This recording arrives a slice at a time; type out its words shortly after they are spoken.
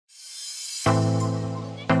Hey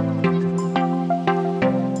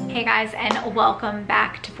guys, and welcome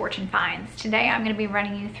back to Fortune Finds. Today I'm going to be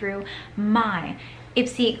running you through my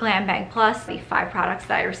Ipsy Glam Bag Plus, the 5 products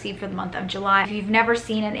that I received for the month of July. If you've never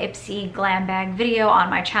seen an Ipsy Glam Bag video on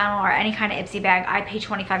my channel or any kind of Ipsy bag, I pay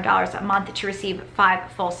 $25 a month to receive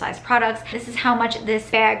 5 full-size products. This is how much this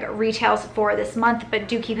bag retails for this month, but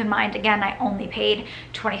do keep in mind, again, I only paid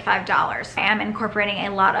 $25. I am incorporating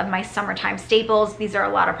a lot of my summertime staples. These are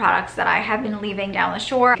a lot of products that I have been leaving down the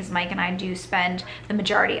shore because Mike and I do spend the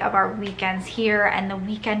majority of our weekends here, and the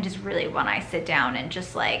weekend is really when I sit down and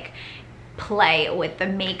just like play with the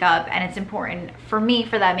makeup, and it's important for me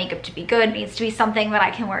for that makeup to be good. It needs to be something that I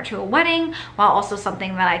can wear to a wedding while also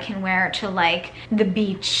something that I can wear to like the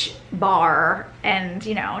beach bar, and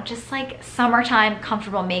you know, just like summertime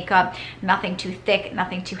comfortable makeup, nothing too thick,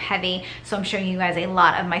 nothing too heavy. So I'm showing you guys a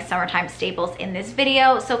lot of my summertime staples in this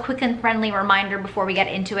video. So quick and friendly reminder before we get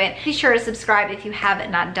into it, be sure to subscribe if you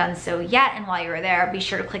haven't not done so yet, and while you're there, be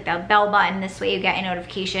sure to click that bell button. This way you get a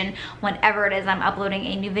notification whenever it is I'm uploading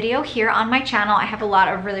a new video here on my channel. I have a lot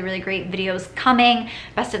of really great videos coming.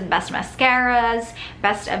 Best of the best mascaras,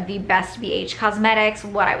 best of the best Beige cosmetics,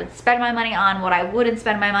 what I would spend my money on, what I wouldn't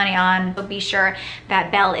spend my money on. So be sure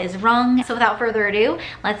that bell is rung. So without further ado,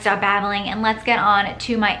 let's stop babbling and let's get on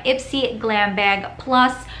to my Ipsy Glam Bag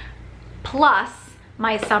Plus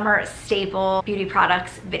my summer staple beauty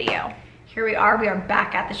products video. Here we are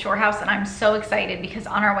back at the shore house, and I'm so excited because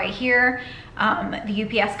on our way here, the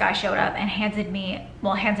UPS guy showed up and handed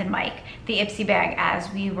Mike the Ipsy bag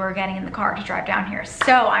as we were getting in the car to drive down here.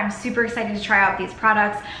 So I'm super excited to try out these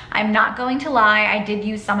products. I'm not going to lie, I did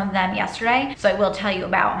use some of them yesterday, so I will tell you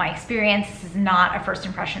about my experience. This is not a first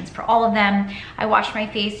impressions for all of them. I washed my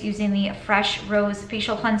face using the Fresh Rose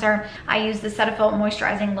facial cleanser. I used the Cetaphil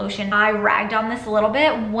moisturizing lotion. I ragged on this a little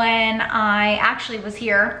bit when I actually was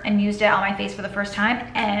here and used it on my face for the first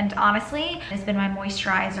time, and honestly, it's been my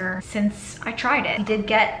moisturizer since I tried it. I did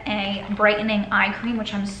get a brightening eye cream,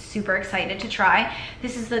 which I'm super excited to try.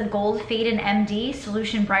 This is the Goldfaden MD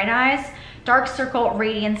Solution Bright Eyes Dark Circle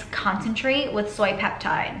Radiance Concentrate with soy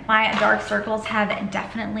peptide. My dark circles have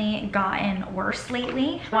definitely gotten worse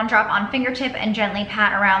lately. 1 drop on fingertip and gently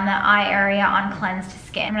pat around the eye area on cleansed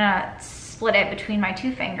skin. I'm gonna split it between my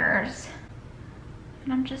 2 fingers,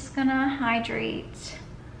 and I'm just gonna hydrate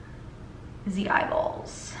the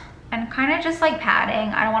eyeballs. And kind of just like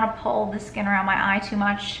patting. I don't want to pull the skin around my eye too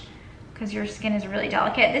much because your skin is really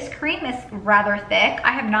delicate. This cream is rather thick.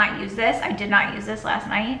 I have not used this. I did not use this last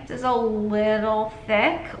night. This is a little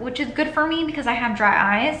thick, which is good for me because I have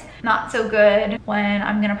dry eyes. Not so good when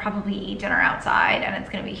I'm gonna probably eat dinner outside and it's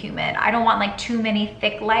gonna be humid. I don't want like too many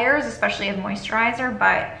thick layers, especially of moisturizer,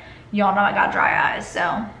 but y'all know I got dry eyes,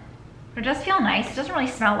 so. But it does feel nice. It doesn't really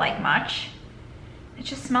smell like much. It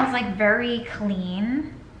just smells like very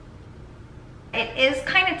clean. It is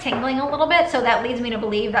kind of tingling a little bit, so that leads me to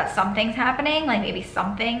believe that something's happening, like maybe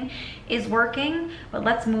something is working. But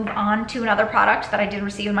let's move on to another product that I did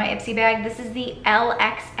receive in my Ipsy bag. This is the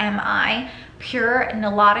LXMI Pure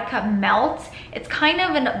Nilotica Melt. It's kind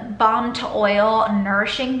of a balm to oil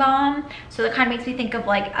nourishing balm, so it kind of makes me think of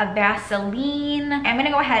like a Vaseline. I'm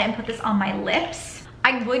gonna go ahead and put this on my lips.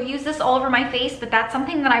 I would use this all over my face, but that's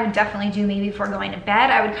something that I would definitely do maybe before going to bed.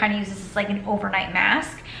 I would kind of use this as like an overnight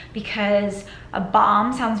mask because a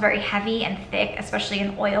balm sounds very heavy and thick, especially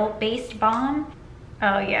an oil-based balm.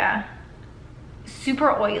 Oh yeah. Super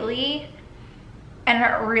oily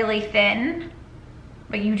and really thin,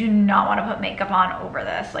 but you do not want to put makeup on over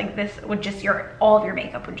this. Like this would just, all of your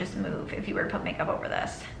makeup would just move if you were to put makeup over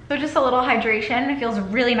this. So just a little hydration. It feels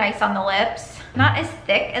really nice on the lips. Not as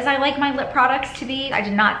thick as I like my lip products to be. I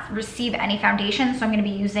did not receive any foundation, so I'm gonna be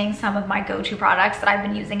using some of my go-to products that I've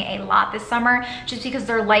been using a lot this summer, just because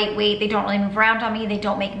they're lightweight, they don't really move around on me, they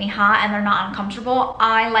don't make me hot, and they're not uncomfortable.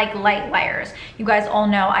 I like light layers. You guys all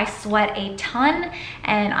know I sweat a ton,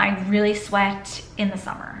 and I really sweat in the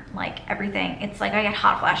summer. Like everything, it's like I get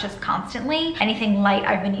hot flashes constantly. Anything light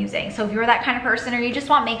I've been using. So if you're that kind of person, or you just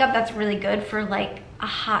want makeup that's really good for like a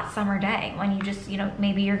hot summer day, when you just, you know,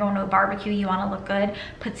 maybe you're going to a barbecue, you want to look good,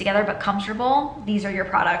 put together but comfortable, these are your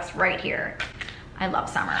products right here. I love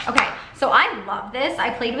summer. Okay, so I love this. I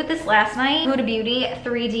played with this last night. Huda Beauty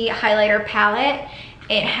 3D highlighter palette.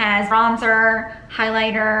 It has bronzer,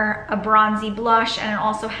 highlighter, a bronzy blush, and it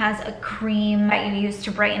also has a cream that you use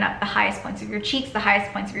to brighten up the highest points of your cheeks, the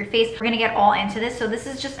highest points of your face. We're gonna get all into this. So this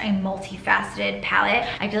is just a multifaceted palette.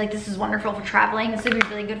 I feel like this is wonderful for traveling. This would be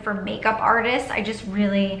really good for makeup artists. I just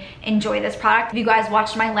really enjoy this product. If you guys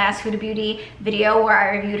watched my last Huda Beauty video where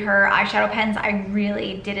I reviewed her eyeshadow pens, I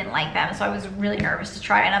really didn't like them. So I was really nervous to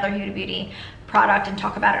try another Huda Beauty product and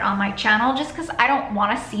talk about it on my channel, just because I don't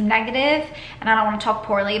want to seem negative and I don't want to talk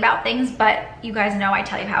poorly about things, but you guys know I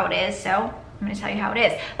tell you how it is, so I'm gonna tell you how it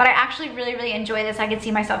is. But I actually really enjoy this. I could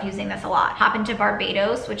see myself using this a lot. Hop into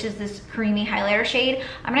Barbados, which is this creamy highlighter shade.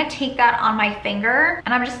 I'm gonna take that on my finger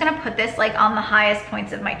and I'm just gonna put this like on the highest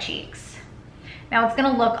points of my cheeks. Now it's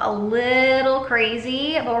gonna look a little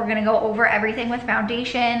crazy, but we're gonna go over everything with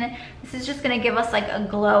foundation. This is just gonna give us like a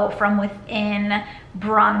glow from within,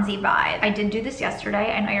 bronzy vibe. I did do this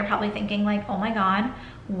yesterday. I know you're probably thinking like, oh my God,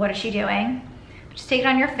 what is she doing? Just take it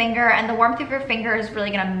on your finger, and the warmth of your finger is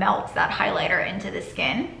really gonna melt that highlighter into the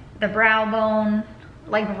skin. The brow bone,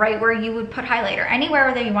 like right where you would put highlighter.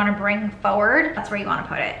 Anywhere that you wanna bring forward, that's where you wanna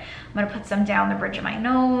put it. I'm gonna put some down the bridge of my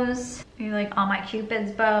nose, maybe like on my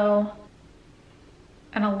Cupid's bow,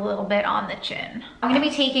 and a little bit on the chin. I'm gonna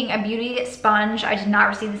be taking a beauty sponge. I did not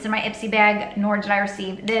receive this in my Ipsy bag, nor did I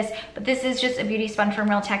receive this, but this is just a beauty sponge from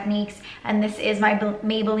Real Techniques, and this is my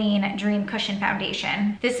Maybelline Dream Cushion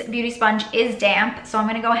Foundation. This beauty sponge is damp, so I'm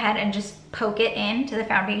gonna go ahead and just poke it into the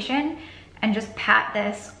foundation and just pat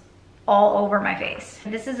this all over my face.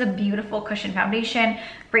 This is a beautiful cushion foundation,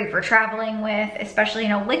 great for traveling with, especially, you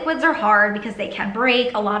know, liquids are hard because they can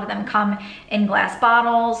break. A lot of them come in glass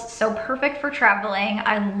bottles, so perfect for traveling.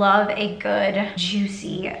 I love a good,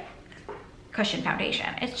 juicy cushion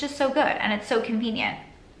foundation. It's just so good and it's so convenient.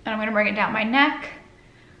 And I'm gonna bring it down my neck,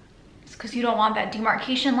 just because you don't want that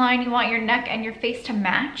demarcation line. You want your neck and your face to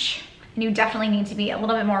match. And you definitely need to be a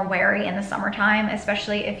little bit more wary in the summertime,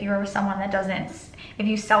 especially if you're someone that if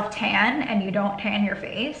you self-tan and you don't tan your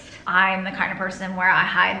face. I'm the kind of person where I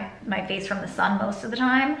hide my face from the sun most of the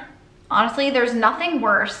time. Honestly, there's nothing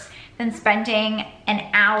worse than spending an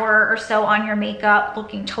hour or so on your makeup,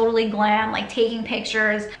 looking totally glam, like taking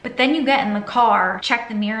pictures, but then you get in the car, check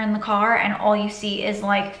the mirror in the car, and all you see is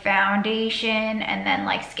like foundation and then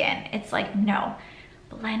like skin. It's like, no.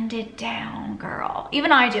 Blend it down, girl.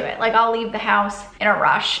 Even I do it. Like, I'll leave the house in a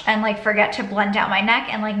rush and like forget to blend out my neck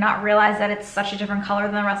and like not realize that it's such a different color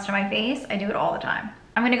than the rest of my face. I do it all the time.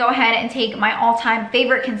 I'm gonna go ahead and take my all-time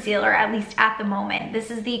favorite concealer, at least at the moment.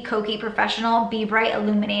 This is the Kokie Professional Be Bright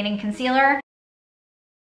Illuminating Concealer.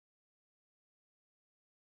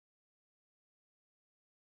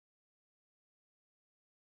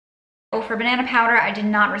 Ofra banana powder. I did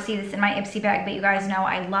not receive this in my Ipsy bag, but you guys know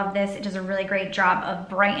I love this. It does a really great job of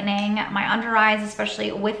brightening my under eyes,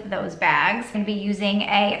 especially with those bags. I'm gonna be using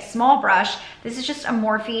a small brush. This is just a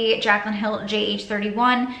Morphe Jaclyn Hill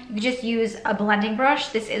JH31. You can just use a blending brush.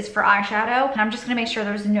 This is for eyeshadow. And I'm just gonna make sure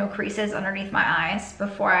there's no creases underneath my eyes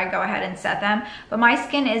before I go ahead and set them. But my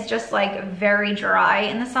skin is just like very dry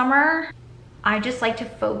in the summer. I just like to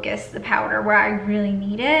focus the powder where I really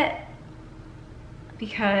need it,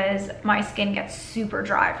 because my skin gets super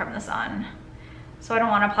dry from the sun. So I don't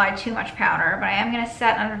want to apply too much powder, but I am going to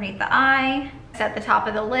set underneath the eye, set the top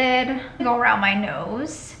of the lid, go around my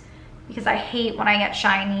nose, because I hate when I get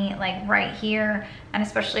shiny like right here, and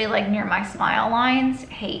especially like near my smile lines.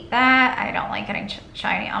 Hate that. I don't like getting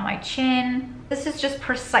shiny on my chin. This is just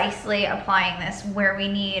precisely applying this where we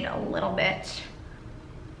need a little bit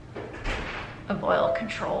of oil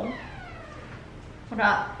control. What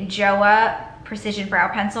up? Joah Precision Brow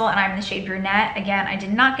Pencil, and I'm in the shade Brunette. Again, I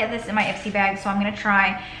did not get this in my Ipsy bag, so I'm gonna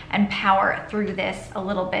try and power through this a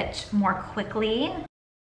little bit more quickly.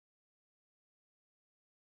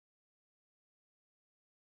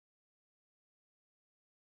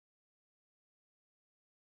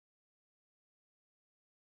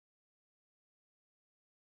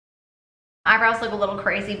 Eyebrows look a little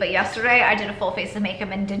crazy, but yesterday I did a full face of makeup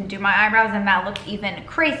and didn't do my eyebrows, and that looked even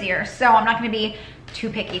crazier. So I'm not gonna be too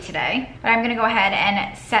picky today, but I'm gonna go ahead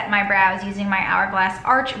and set my brows using my Hourglass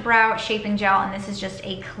Arch Brow Shaping Gel, and this is just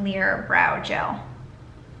a clear brow gel.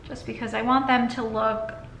 Just because I want them to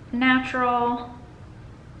look natural,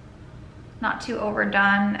 not too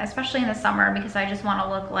overdone, especially in the summer, because I just wanna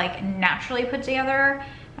look like naturally put together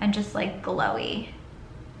and just like glowy.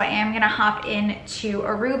 I am gonna hop into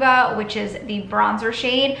Aruba, which is the bronzer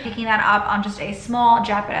shade, picking that up on just a small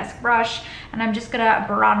Japanese brush, and I'm just gonna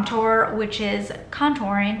bronzer, which is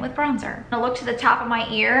contouring with bronzer. I'm gonna look to the top of my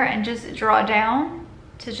ear and just draw down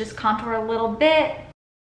to just contour a little bit.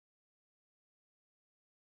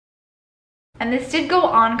 And this did go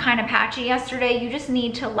on kind of patchy yesterday. You just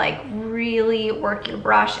need to like really work your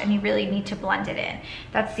brush, and you really need to blend it in.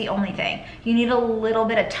 That's the only thing. You need a little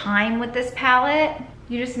bit of time with this palette.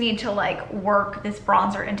 You just need to like work this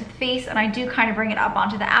bronzer into the face, and I do kind of bring it up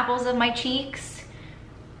onto the apples of my cheeks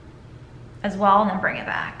as well, and then bring it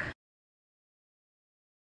back.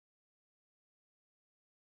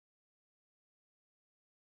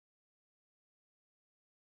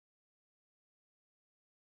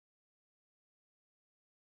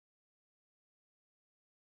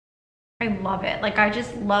 I love it. Like, I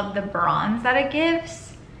just love the bronze that it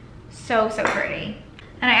gives. So, so pretty.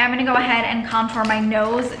 And I am gonna go ahead and contour my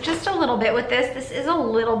nose just a little bit with this. This is a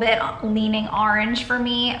little bit leaning orange for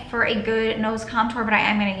me for a good nose contour, but I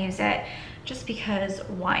am gonna use it just because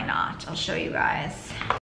why not? I'll show you guys.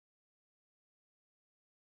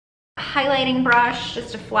 Highlighting brush,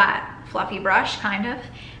 just a flat, fluffy brush, kind of.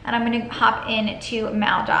 And I'm gonna hop into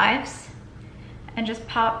Maldives and just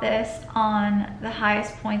pop this on the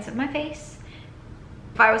highest points of my face.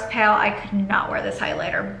 If I was pale, I could not wear this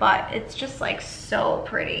highlighter, but it's just like so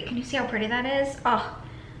pretty. Can you see how pretty that is? Oh,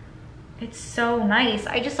 it's so nice.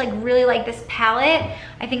 I just like really like this palette.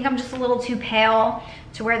 I think I'm just a little too pale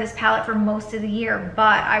to wear this palette for most of the year,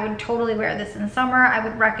 but I would totally wear this in the summer. I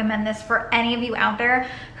would recommend this for any of you out there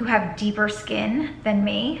who have deeper skin than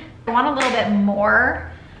me. I want a little bit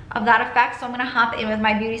more of that effect, so I'm gonna hop in with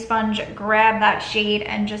my beauty sponge, grab that shade,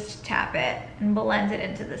 and just tap it and blend it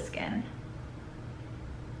into the skin.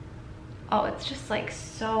 Oh, it's just like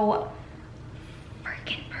so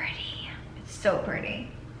freaking pretty. It's so pretty.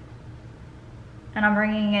 And I'm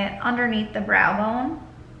bringing it underneath the brow bone.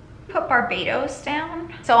 Put Barbados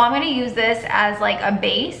down. So I'm gonna use this as like a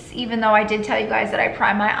base, even though I did tell you guys that I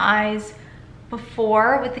prime my eyes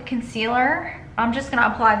before with the concealer. I'm just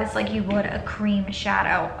gonna apply this like you would a cream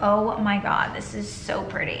shadow. Oh my God, this is so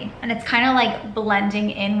pretty. And it's kind of like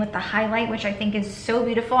blending in with the highlight, which I think is so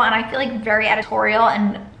beautiful. And I feel like very editorial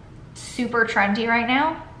and super trendy right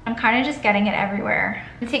now. I'm kind of just getting it everywhere.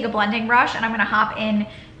 I'm gonna take a blending brush and I'm gonna hop in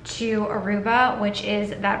to Aruba, which is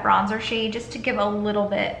that bronzer shade, just to give a little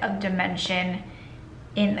bit of dimension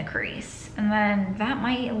in the crease. And then that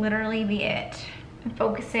might literally be it. I'm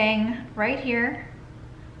focusing right here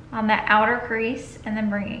on that outer crease and then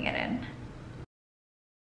bringing it in.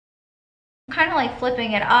 I'm kind of like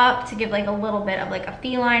flipping it up to give like a little bit of like a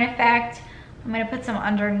feline effect. I'm gonna put some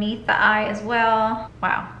underneath the eye as well.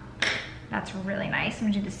 Wow. That's really nice. I'm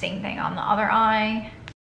gonna do the same thing on the other eye.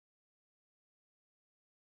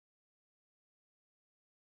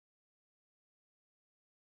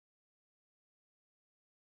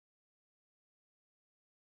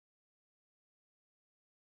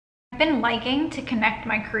 I've been liking to connect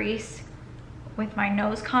my crease with my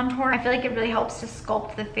nose contour. I feel like it really helps to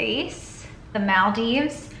sculpt the face. The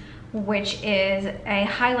Maldives, which is a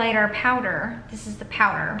highlighter powder. This is the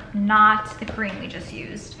powder, not the cream we just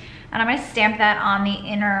used. And I'm gonna stamp that on the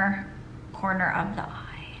inner corner of the eye.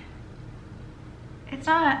 It's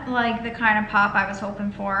not like the kind of pop I was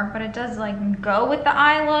hoping for, but it does like go with the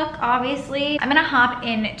eye look, obviously. I'm gonna hop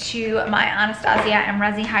into my Anastasia and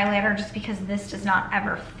Resi highlighter just because this does not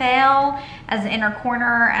ever fail as the inner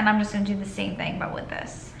corner, and I'm just gonna do the same thing, but with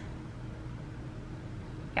this.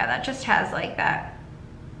 Yeah, that just has like that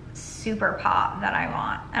super pop that I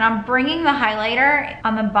want. And I'm bringing the highlighter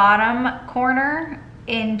on the bottom corner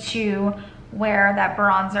into where that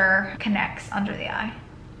bronzer connects under the eye.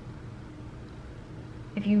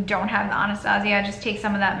 If you don't have the Anastasia, just take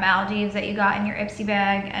some of that Maldives that you got in your Ipsy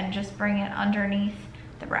bag and just bring it underneath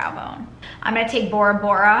the brow bone. I'm gonna take Bora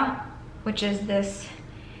Bora, which is this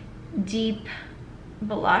deep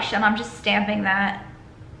blush, and I'm just stamping that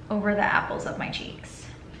over the apples of my cheeks.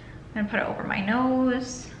 I'm gonna put it over my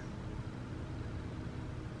nose.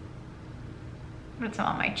 Put some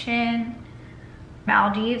on my chin.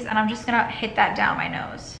 Maldives, and I'm just gonna hit that down my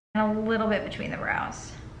nose and a little bit between the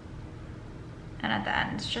brows. And at the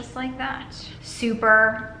end, just like that.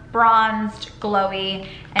 Super bronzed, glowy,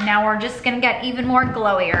 and now we're just gonna get even more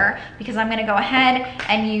glowier because I'm gonna go ahead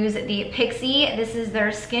and use the Pixi. This is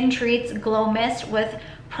their Skin Treats Glow Mist with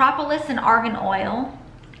propolis and argan oil,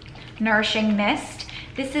 nourishing mist.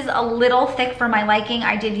 This is a little thick for my liking.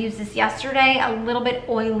 I did use this yesterday, a little bit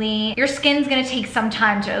oily. Your skin's gonna take some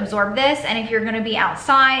time to absorb this, and if you're gonna be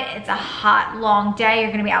outside, it's a hot, long day,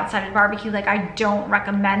 you're gonna be outside at a barbecue, like I don't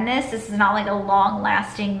recommend this. This is not like a long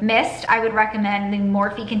lasting mist. I would recommend the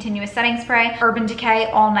Morphe Continuous Setting Spray. Urban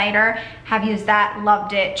Decay All Nighter, have used that,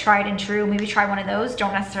 loved it, tried and true. Maybe try one of those,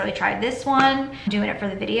 don't necessarily try this one. I'm doing it for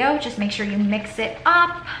the video, just make sure you mix it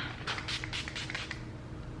up.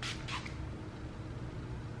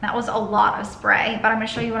 That was a lot of spray, but I'm gonna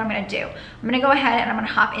show you what I'm gonna do. I'm gonna go ahead and I'm gonna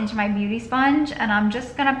hop into my beauty sponge and I'm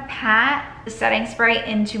just gonna pat the setting spray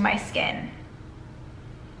into my skin.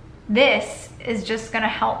 This is just gonna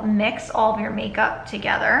help mix all of your makeup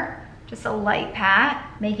together. Just a light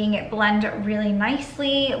pat, making it blend really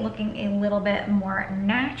nicely, looking a little bit more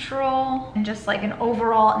natural, and just like an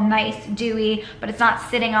overall nice dewy, but it's not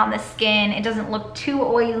sitting on the skin. It doesn't look too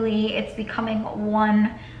oily. It's becoming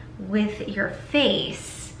one with your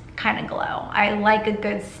face kind of glow. I like a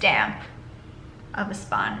good stamp of a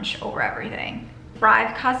sponge over everything.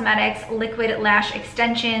 Thrive Cosmetics Liquid Lash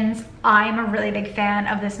Extensions. I'm a really big fan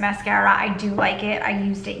of this mascara. I do like it. I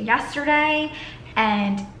used it yesterday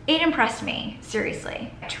and it impressed me,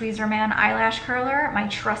 seriously. Tweezerman eyelash curler, my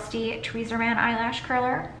trusty Tweezerman eyelash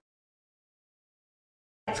curler.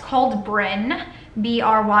 It's called Brynn,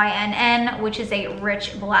 B-R-Y-N-N, which is a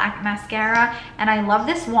rich black mascara, and I love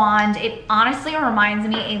this wand. It honestly reminds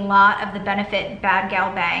me a lot of the Benefit Bad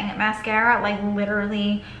Gal Bang mascara, like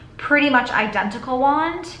literally pretty much identical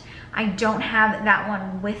wand. I don't have that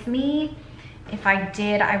one with me. If I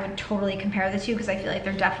did, I would totally compare the two because I feel like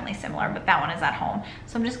they're definitely similar, but that one is at home.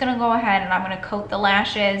 So I'm just gonna go ahead and I'm gonna coat the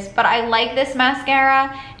lashes. But I like this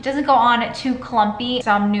mascara. It doesn't go on too clumpy.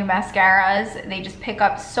 Some new mascaras, they just pick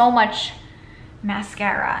up so much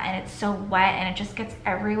mascara and it's so wet and it just gets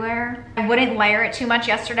everywhere. I wouldn't layer it too much.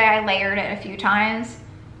 Yesterday I layered it a few times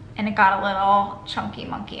and it got a little chunky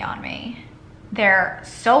monkey on me. They're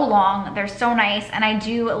so long, they're so nice, and I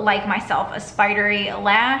do like myself a spidery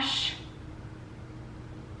lash.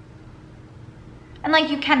 And like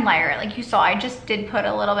you can layer it, like you saw, I just did put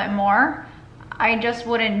a little bit more. I just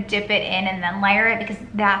wouldn't dip it in and then layer it because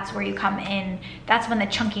that's where you come in. That's when the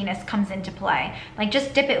chunkiness comes into play. Like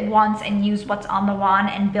just dip it once and use what's on the wand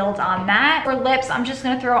and build on that. For lips, I'm just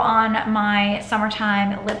gonna throw on my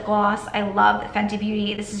Summertime lip gloss. I love Fenty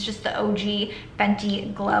Beauty. This is just the OG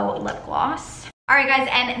Fenty Glow lip gloss. All right guys,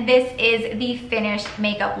 and this is the finished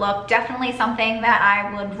makeup look. Definitely something that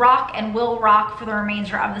I would rock and will rock for the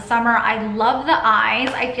remainder of the summer. I love the eyes.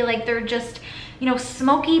 I feel like they're just, you know,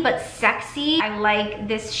 smoky but sexy. I like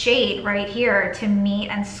this shade right here to meet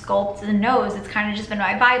and sculpt the nose. It's kind of just been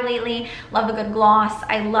my vibe lately. Love a good gloss.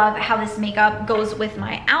 I love how this makeup goes with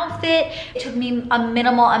my outfit. It took me a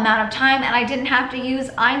minimal amount of time and I didn't have to use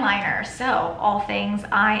eyeliner. So all things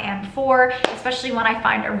I am for, especially when I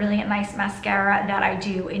find a really nice mascara that I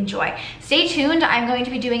do enjoy. Stay tuned. I'm going to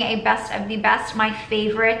be doing a best of the best, my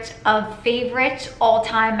favorite of favorite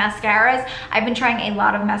all-time mascaras. I've been trying a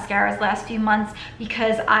lot of mascaras last few months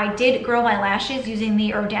because I did grow my lashes using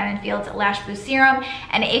the Rodan & Fields Lash Boost Serum.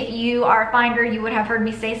 And if you are a finder, you would have heard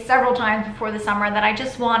me say several times before the summer that I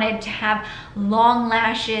just wanted to have long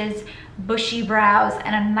lashes, bushy brows,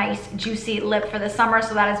 and a nice juicy lip for the summer.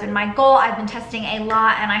 So that has been my goal. I've been testing a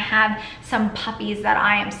lot and I have some puppies that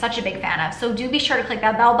I am such a big fan of. So do be sure to click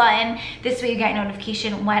that bell button. This way you get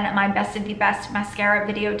notification when my best of the best mascara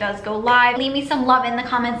video does go live. Leave me some love in the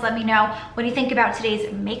comments. Let me know what do you think about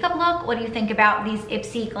today's makeup look. What do you think about these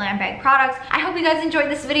Ipsy Glam Bag products? I hope you guys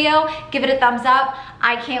enjoyed this video. Give it a thumbs up.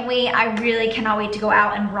 I can't wait. I really cannot wait to go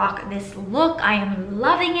out and rock this look. I am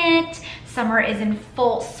loving it. Summer is in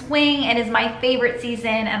full swing. It is my favorite season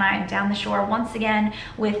and I am down the shore once again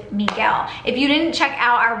with Miguel. If you didn't check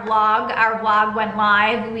out our vlog went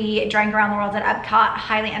live. We drank around the world at Epcot,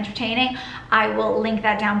 highly entertaining. I will link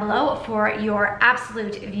that down below for your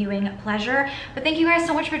absolute viewing pleasure. But thank you guys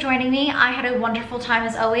so much for joining me. I had a wonderful time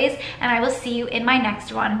as always and I will see you in my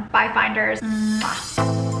next one. Bye, finders.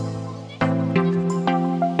 Mwah.